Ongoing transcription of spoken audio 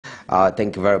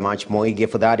Thank you very much, Moige,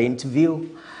 for that interview.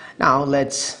 Now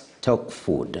let's talk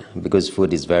food, because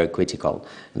food is very critical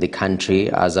in the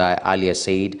country. As I earlier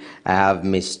said, I have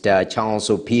Mr. Charles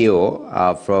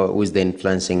Opio, who is the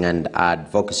Influencing and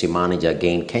Advocacy Manager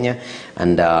again in Kenya,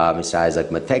 and Mr. Isaac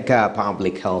Matheka,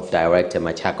 Public Health Director,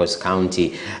 Machakos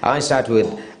County. I start with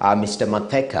Mr.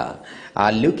 Matheka.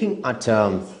 Looking at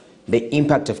the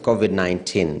impact of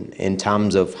COVID-19 in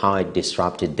terms of how it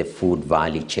disrupted the food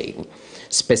value chain,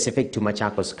 specific to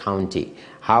Machakos County,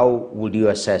 how would you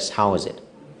assess, how is it?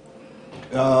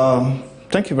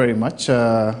 Thank you very much,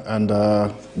 and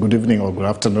good evening or good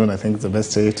afternoon. I think it's the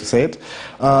best way to say it.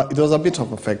 It was a bit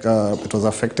of effect. It was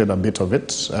affected a bit of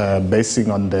it,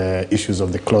 basing on the issues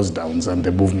of the close downs and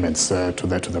the movements to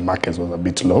the markets was a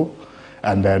bit low.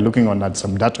 And looking on at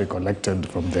some data we collected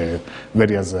from the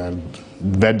various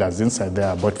vendors inside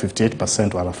there, about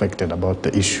 58% were affected about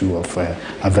the issue of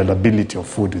availability of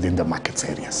food within the markets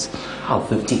areas. How,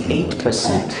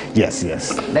 58%? Yes,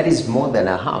 yes. That is more than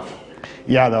a half.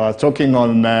 Yeah, they were talking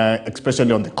on,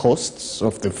 especially on the costs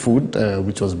of the food,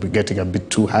 which was getting a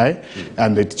bit too high,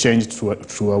 and it changed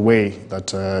to a way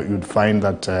that you'd find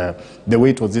that the way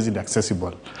it was easily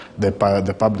accessible,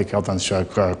 the public health and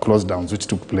close downs which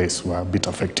took place were a bit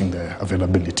affecting the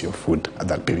availability of food at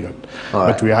that period.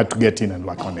 But we had to get in and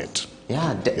work on it.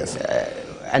 Yeah, yes.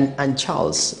 And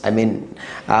Charles, I mean,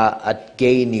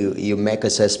 again, you make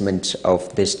assessment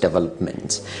of this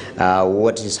development.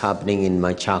 What is happening in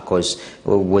Machakos,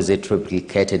 was it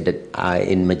replicated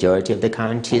in majority of the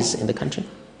counties in the country?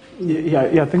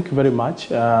 Yeah, thank you very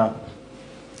much. As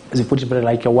you put it, very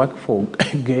like your work for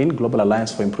GAIN, Global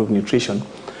Alliance for Improved Nutrition.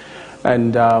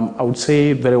 And I would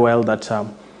say very well that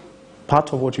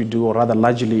part of what we do, or rather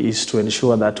largely, is to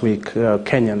ensure that we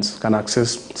Kenyans can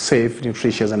access safe,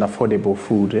 nutritious, and affordable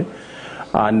food.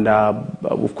 And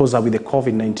of course, with the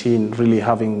COVID-19 really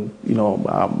having,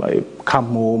 come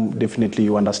home, definitely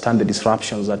you understand the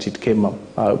disruptions that it came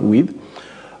up with.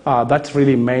 That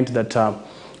really meant that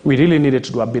we really needed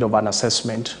to do a bit of an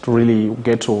assessment to really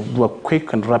get to do a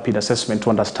quick and rapid assessment to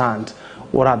understand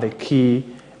what are the key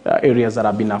areas that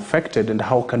have been affected and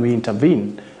how can we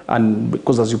intervene. And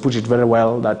because, as you put it very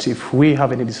well, that if we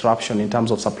have any disruption in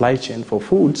terms of supply chain for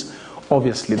foods,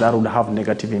 obviously that would have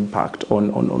negative impact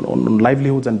on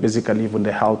livelihoods and basically even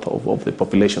the health of the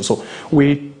population. So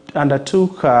we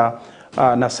undertook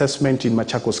an assessment in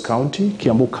Machakos County,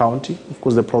 Kiambu County. Of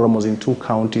course, the program was in 2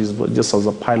 counties, but just as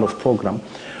a pilot program.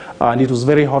 And it was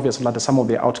very obvious that some of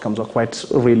the outcomes were quite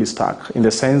really stark, in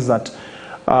the sense that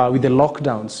with the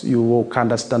lockdowns, you can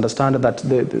understand that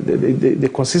the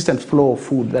consistent flow of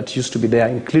food that used to be there,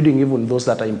 including even those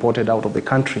that are imported out of the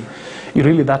country,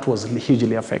 that was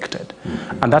hugely affected.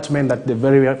 And that meant that the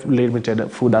very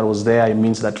limited food that was there, it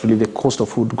means that really the cost of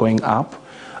food going up.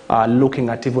 Looking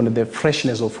at even the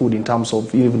freshness of food in terms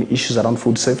of even issues around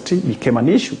food safety became an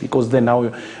issue, because then now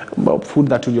food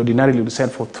that you ordinarily would sell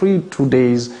for 2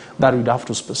 days, that would have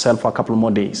to sell for a couple more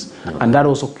days. And that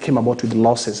also came about with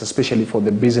losses, especially for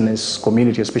the business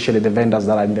community, especially the vendors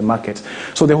that are in the market.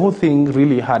 So the whole thing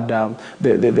really had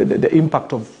the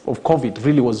impact of COVID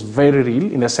really was very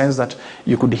real, in the sense that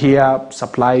you could hear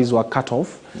supplies were cut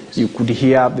off. You could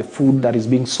hear the food that is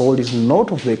being sold is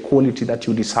not of the quality that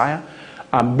you desire.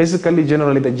 Basically,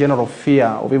 generally, the general fear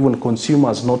of even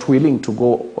consumers not willing to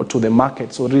go to the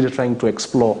market, so really trying to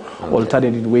explore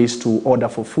alternative ways to order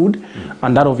for food,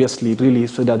 and that obviously really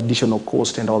is the additional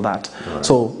cost and all that.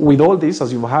 So with all this,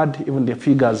 as you've heard, even the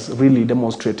figures really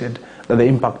demonstrated that the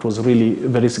impact was really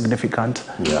very significant,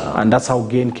 and that's how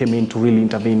GAIN came in to really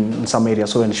intervene in some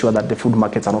areas, so ensure that the food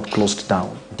markets are not closed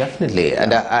down. Definitely,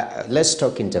 and let's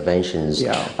talk interventions,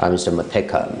 Mr.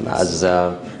 Matheka.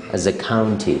 As a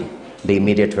county, the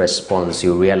immediate response,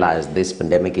 you realize this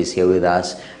pandemic is here with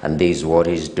us, and this is what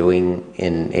it's doing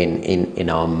in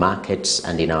our markets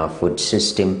and in our food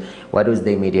system. What was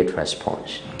the immediate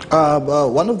response?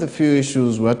 One of the few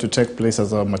issues we had to take place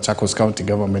as a Machakos County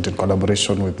government in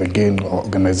collaboration with the GAIN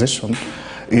organization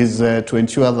is to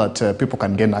ensure that people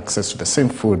can gain access to the same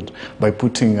food by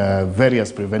putting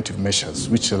various preventive measures,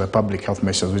 which are the public health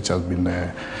measures which have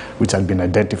been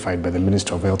identified by the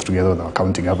Ministry of Health together with our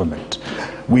county government.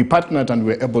 We partnered and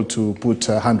were able to put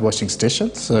hand washing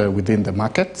stations within the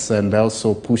markets, and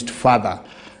also pushed further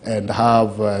and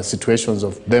have situations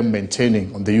of them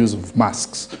maintaining on the use of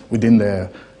masks within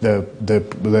the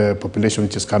the population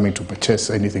which is coming to purchase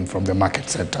anything from the market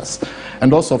centers.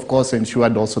 And also, of course,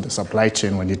 ensured also the supply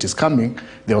chain, when it is coming,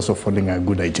 they're also following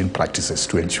good hygiene practices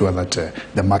to ensure that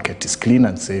the market is clean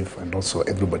and safe, and also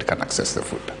everybody can access the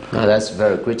food. Now, that's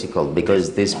very critical,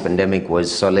 because this pandemic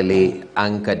was solely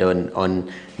anchored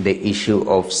on the issue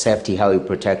of safety, how you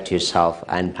protect yourself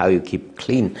and how you keep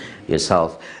clean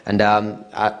yourself. And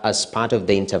as part of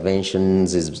the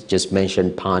interventions, is just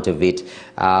mentioned part of it,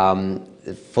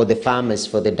 for the farmers,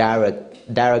 for the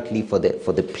directly for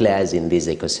the players in this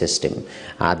ecosystem,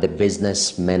 the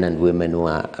businessmen and women who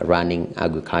are running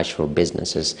agricultural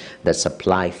businesses that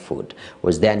supply food.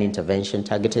 Was there an intervention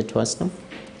targeted towards them?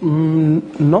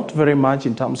 Not very much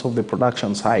in terms of the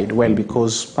production side. Well,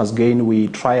 because again, we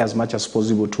try as much as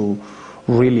possible to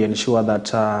really ensure that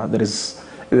there is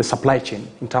the supply chain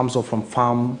in terms of from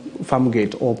farm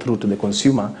gate all through to the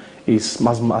consumer is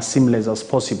as seamless as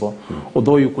possible.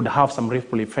 Although you could have some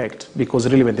ripple effect,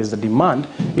 because really when there's a demand,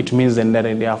 it means then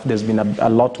there's been a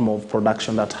lot more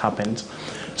production that happens.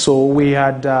 So we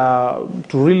had to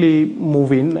really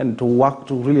move in and to work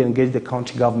to really engage the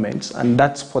county governments, and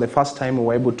that's for the first time we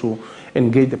were able to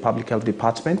engage the public health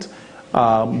department,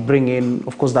 bring in,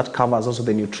 of course that covers also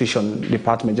the nutrition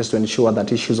department, just to ensure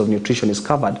that issues of nutrition is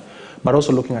covered, but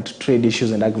also looking at trade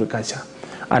issues and agriculture.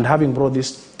 And having brought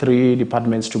these three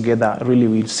departments together, really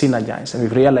we synergize, and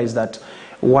we've realized that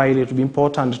while it would be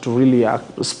important to really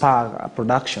spur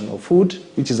production of food,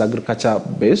 which is agriculture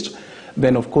based,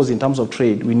 then of course in terms of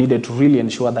trade, we needed to really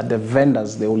ensure that the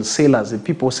vendors, the wholesalers, the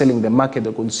people selling the market,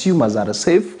 the consumers are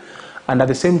safe, and at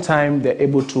the same time they're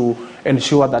able to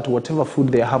ensure that whatever food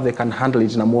they have, they can handle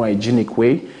it in a more hygienic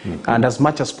way, and as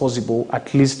much as possible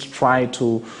at least try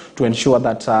to ensure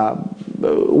that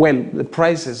well, the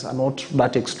prices are not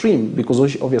that extreme, because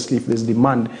obviously if there's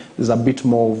demand, there's a bit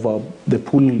more of the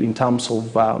pull in terms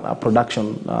of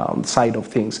production side of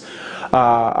things.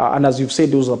 And as you've said,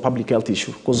 those are a public health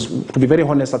issue, because to be very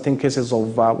honest, I think cases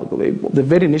of the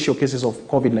very initial cases of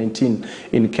COVID-19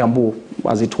 in Kiambu,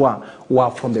 as it were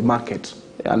from the market.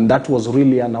 And that was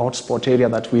really an hotspot area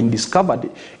that we discovered.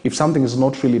 If something is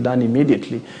not really done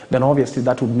immediately, then obviously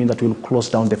that would mean that we'll close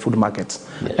down the food markets.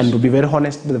 Yes. And to be very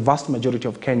honest, the vast majority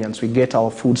of Kenyans, we get our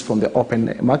foods from the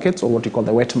open markets, or what we call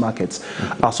the wet markets,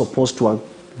 as opposed to a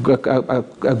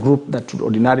group that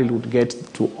ordinarily would get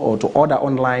to order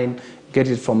online, get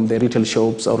it from the retail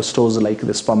shops or stores like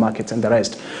the supermarkets and the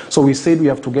rest. So we said we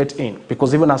have to get in,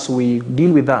 because even as we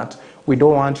deal with that, we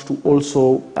don't want to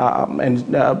also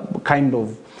kind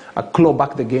of claw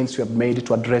back the gains we have made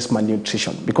to address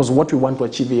malnutrition, because what we want to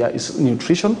achieve here is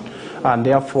nutrition, and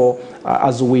therefore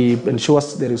as we ensure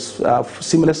there is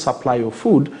seamless supply of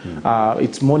food,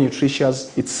 it's more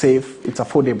nutritious, it's safe, it's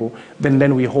affordable,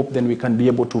 then we hope then we can be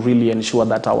able to really ensure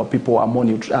that our people are more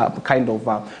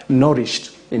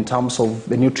nourished in terms of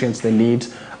the nutrients they need,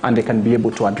 and they can be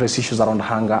able to address issues around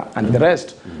hunger and the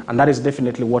rest. And that is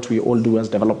definitely what we all do as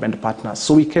development partners.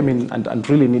 So we came in and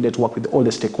really needed to work with all the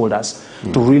stakeholders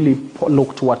to really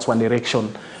look towards one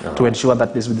direction, to ensure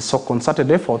that this, with the so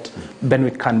concerted effort, then we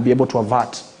can be able to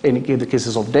avert any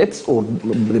cases of deaths or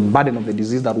the burden of the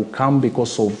disease that will come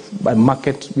because of a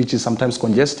market which is sometimes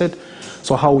congested.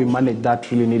 So how we manage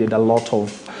that really needed a lot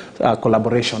of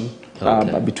collaboration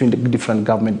between the different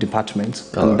government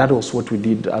departments. And that was what we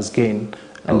did as GAIN.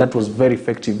 And that was very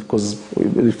effective, because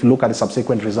if you look at the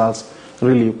subsequent results,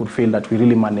 really you could feel that we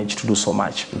really managed to do so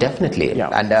much. Definitely. Yeah.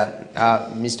 And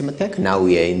Mr. Matek, now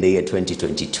we are in the year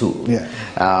 2022. Yeah.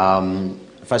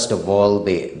 First of all,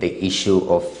 the issue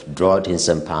of drought in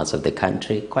some parts of the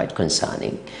country, quite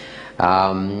concerning.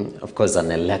 Of course, an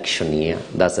election year,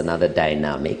 that's another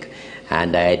dynamic.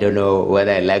 And I don't know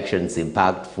whether elections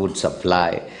impact food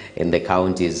supply in the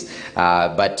counties,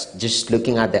 but just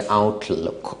looking at the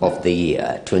outlook of the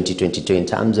year 2022 in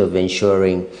terms of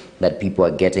ensuring that people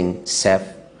are getting safe,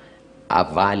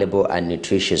 available and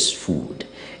nutritious food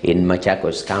in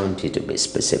Machakos County, to be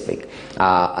specific,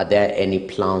 are there any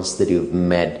plans that you've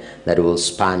made that will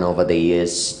span over the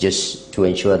years just to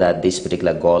ensure that this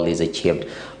particular goal is achieved,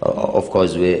 of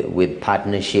course with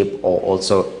partnership or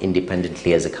also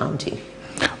independently as a county?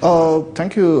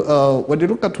 Thank you. When you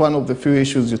look at one of the few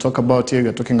issues you talk about here,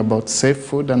 you're talking about safe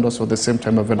food and also at the same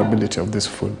time availability of this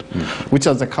food, which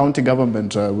as a county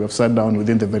government, we have sat down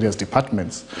within the various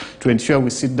departments to ensure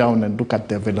we sit down and look at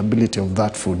the availability of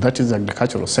that food. That is the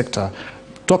agricultural sector,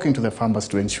 talking to the farmers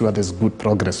to ensure there's good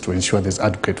progress, to ensure there's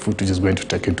adequate food which is going to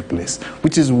take into place,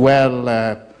 which is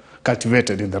well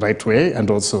cultivated in the right way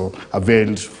and also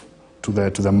availed to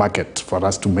the market for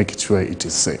us to make sure it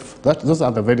is safe. Those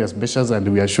are the various measures, and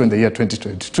we are sure in the year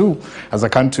 2022, as a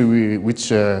country we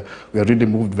have really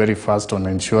moved very fast on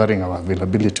ensuring our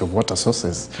availability of water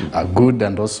sources are good,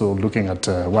 and also looking at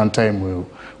one time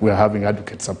we are having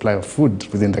adequate supply of food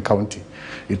within the county.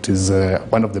 It is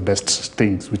one of the best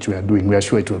things which we are doing. We are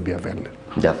sure it will be available.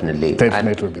 Definitely.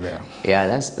 Definitely will be there. Yeah,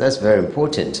 that's very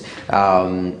important.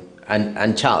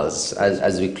 And Charles,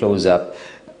 as we close up,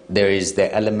 there is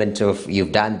the element of,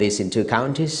 you've done this in 2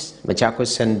 counties,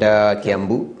 Machakos and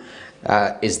Kiambu.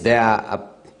 Is there a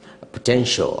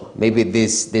potential, maybe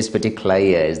this particular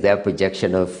year, is there a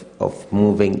projection of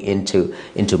moving into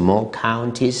more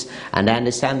counties? And I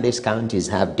understand these counties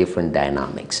have different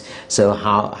dynamics. So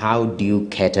how do you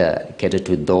cater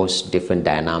to those different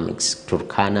dynamics?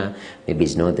 Turkana maybe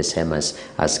is not the same as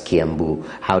Kiambu.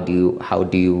 How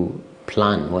do you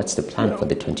plan? What's the plan for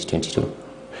the 2022?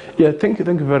 Yeah, thank you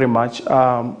very much.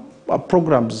 Our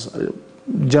programs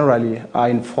generally are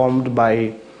informed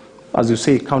by, as you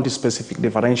say, county-specific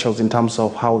differentials in terms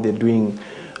of how they're doing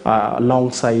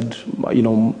alongside,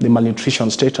 the malnutrition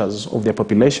status of their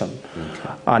population.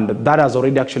 Okay. And that has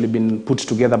already actually been put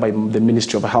together by the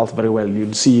Ministry of Health very well.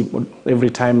 You'll see every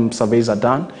time surveys are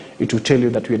done, it will tell you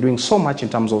that we are doing so much in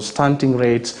terms of stunting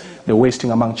rates, the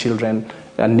wasting among children,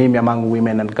 anemia among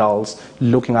women and girls,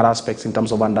 looking at aspects in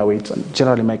terms of underweight and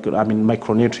generally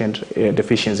micronutrient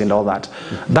deficiency and all that.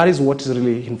 Mm-hmm. That is what is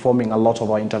really informing a lot of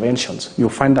our interventions. You'll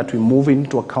find that we move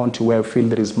into a county where we feel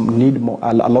there is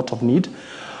a lot of need.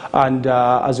 And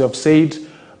as you have said,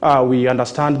 we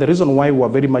understand the reason why we are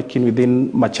very much keen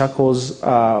within Machakos,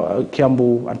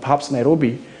 Kiambu, and perhaps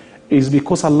Nairobi is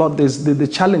because a lot, the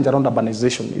challenge around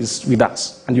urbanization is with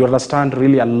us. And you understand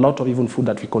really a lot of even food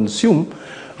that we consume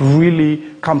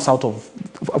really comes out of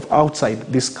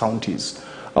outside these counties.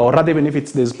 Or rather, even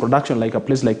if there's production like a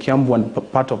place like Kiambu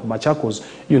and part of Machakos,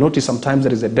 you notice sometimes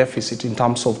there is a deficit in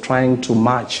terms of trying to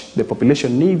match the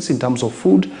population needs in terms of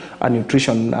food and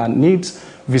nutrition needs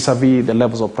vis-a-vis the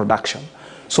levels of production.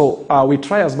 So we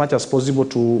try as much as possible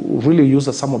to really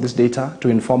use some of this data to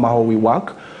inform how we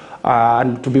work.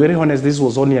 And to be very honest, this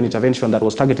was only an intervention that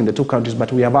was targeting the 2 counties,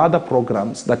 but we have other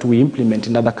programs that we implement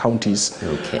in other counties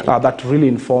that really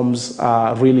informs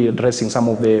really addressing some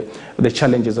of the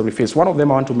challenges that we face. One of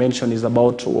them I want to mention is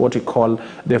about what we call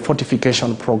the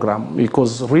fortification program,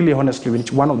 because really honestly,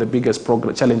 one of the biggest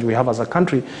challenge we have as a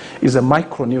country is a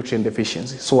micronutrient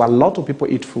deficiency. So a lot of people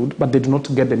eat food, but they do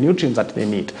not get the nutrients that they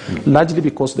need, largely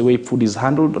because the way food is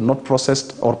handled, not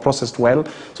processed or processed well.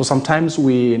 So sometimes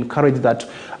we encourage that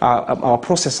our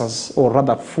processors, or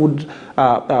rather food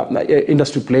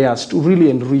industry players, to really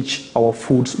enrich our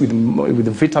foods with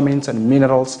vitamins and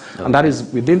minerals, and that is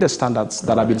within the standards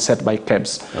that have been set by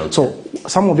KEBS. Okay. So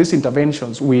some of these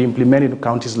interventions we implement in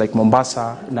counties like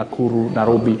Mombasa, Nakuru,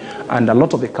 Nairobi, and a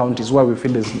lot of the counties where we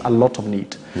feel there's a lot of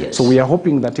need. Yes. So we are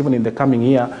hoping that even in the coming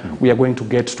year, we are going to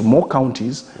get to more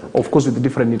counties, of course with the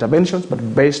different interventions,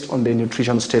 but based on the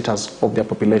nutrition status of their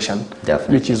population,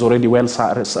 which is already well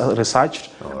researched,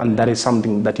 and that is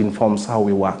something that informs how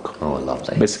we work. Oh,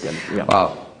 lovely. Basically, yeah.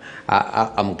 Wow.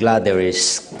 I'm glad there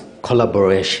is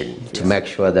collaboration to make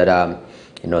sure that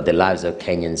the lives of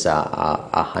Kenyans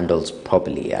are handled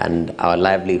properly, and our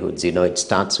livelihoods, it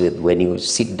starts with when you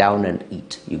sit down and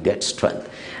eat, you get strength.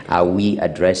 Are we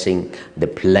addressing the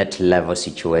plate level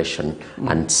situation?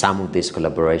 And some of these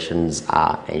collaborations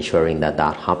are ensuring that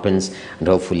happens, and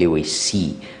hopefully we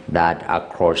see that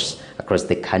across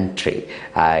the country.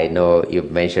 I know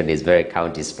you've mentioned it's very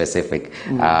county specific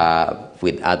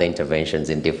with other interventions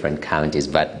in different counties.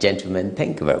 But gentlemen,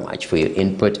 thank you very much for your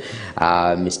input.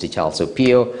 Mr. Charles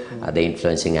Opio, the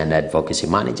Influencing and Advocacy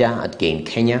Manager at GAIN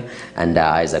Kenya, and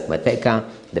Isaac Matheka,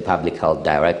 the Public Health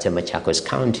Director, Machakos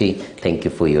County. Thank you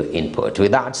for your input.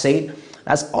 With that said,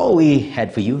 that's all we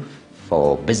had for you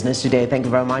for business today. Thank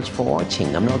you very much for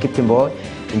watching. I'm Noki Kimbo.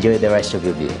 Enjoy the rest of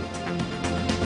your viewing.